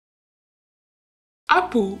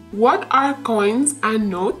Appu, what are coins and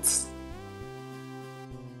notes?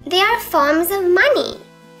 They are forms of money.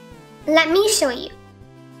 Let me show you.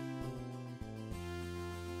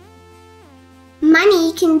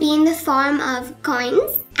 Money can be in the form of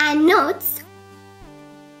coins and notes.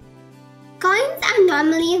 Coins are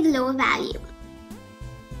normally of low value.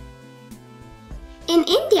 In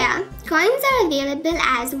India, coins are available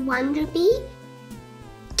as 1 rupee,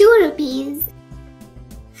 2 rupees,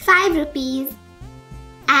 5 rupees,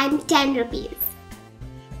 and 10 rupees.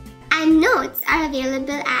 And notes are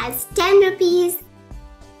available as 10 rupees,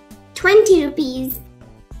 20 rupees,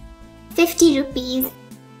 50 rupees,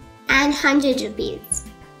 and 100 rupees.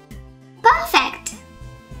 Perfect!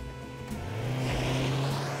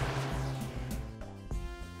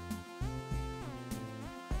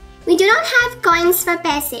 We do not have coins for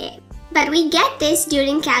paise, but we get this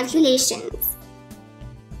during calculations.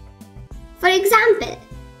 For example,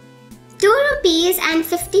 2 rupees and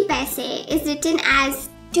 50 paise is written as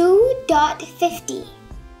 2.50.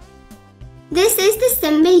 This is the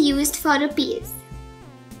symbol used for rupees.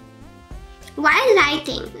 While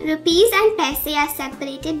writing, rupees and paise are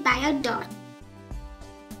separated by a dot.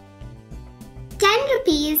 10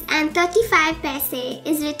 rupees and 35 paise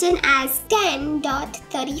is written as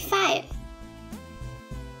 10.35.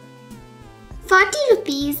 40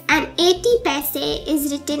 rupees and 80 paise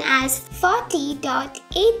is written as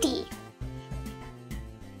 40.80.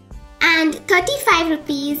 And 35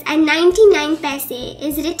 rupees and 99 paise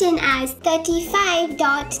is written as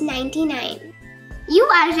 35.99. You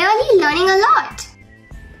are really learning a lot.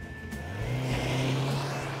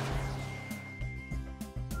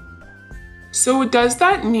 So does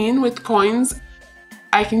that mean with coins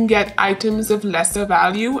I can get items of lesser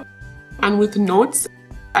value, and with notes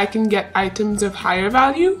I can get items of higher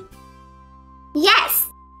value? Yes,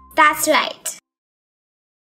 that's right.